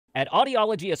At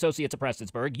Audiology Associates of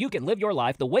Prestonsburg, you can live your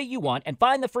life the way you want and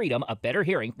find the freedom of better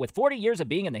hearing. With 40 years of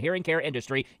being in the hearing care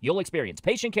industry, you'll experience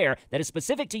patient care that is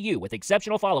specific to you with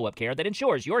exceptional follow-up care that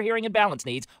ensures your hearing and balance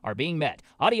needs are being met.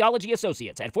 Audiology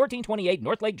Associates at 1428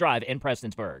 North Lake Drive in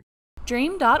Prestonsburg.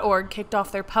 Dream.org kicked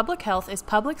off their Public Health is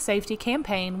Public Safety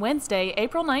campaign Wednesday,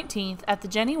 April 19th at the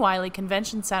Jenny Wiley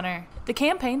Convention Center. The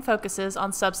campaign focuses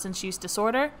on substance use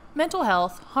disorder, mental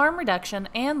health, harm reduction,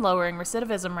 and lowering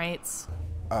recidivism rates.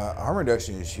 Harm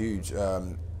reduction is huge.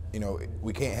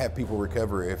 We can't have people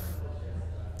recover if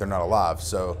they're not alive.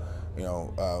 So,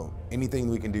 anything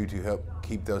we can do to help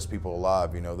keep those people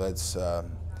alive, that's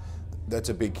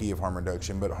a big key of harm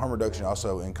reduction. But harm reduction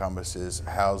also encompasses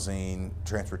housing,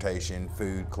 transportation,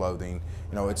 food, clothing.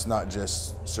 It's not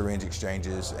just syringe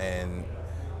exchanges and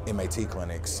MAT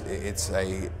clinics. It's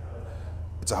a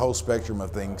whole spectrum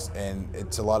of things, and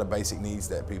it's a lot of basic needs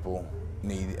that people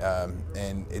need,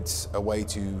 and it's a way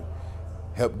to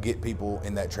help get people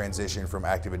in that transition from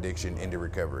active addiction into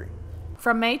recovery.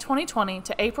 From May 2020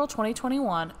 to April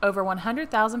 2021, over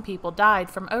 100,000 people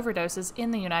died from overdoses in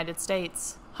the United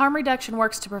States. Harm reduction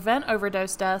works to prevent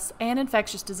overdose deaths and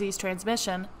infectious disease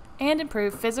transmission and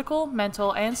improve physical,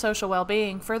 mental, and social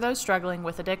well-being for those struggling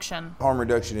with addiction. Harm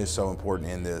reduction is so important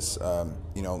in this.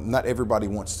 Not everybody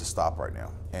wants to stop right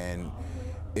now, and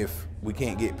if we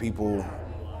can't get people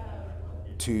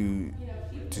to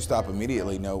stop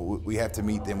immediately, we have to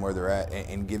meet them where they're at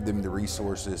and give them the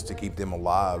resources to keep them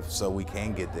alive so we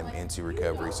can get them into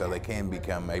recovery so they can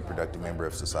become a productive member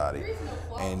of society.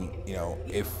 And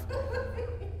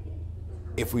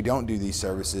if we don't do these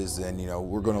services, then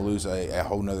we're going to lose a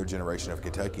whole nother generation of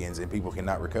Kentuckians, and people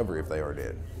cannot recover if they are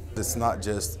dead. It's not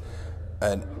just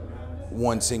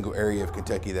one single area of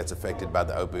Kentucky that's affected by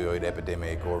the opioid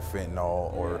epidemic or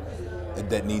fentanyl or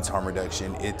that needs harm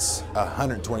reduction. It's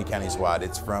 120 counties wide.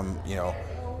 It's from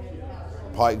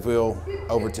Pikeville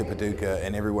over to Paducah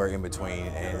and everywhere in between.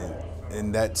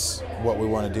 And that's what we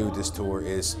want to do with this tour,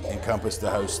 is encompass the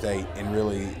whole state and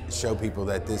really show people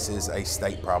that this is a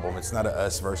state problem. It's not a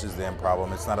us versus them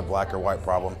problem. It's not a black or white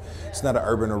problem. It's not an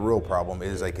urban or rural problem. It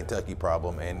is a Kentucky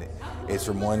problem, and it's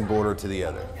from one border to the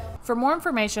other. For more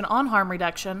information on harm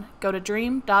reduction, go to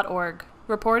dream.org.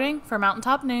 Reporting for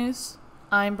Mountaintop News,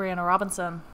 I'm Brianna Robinson.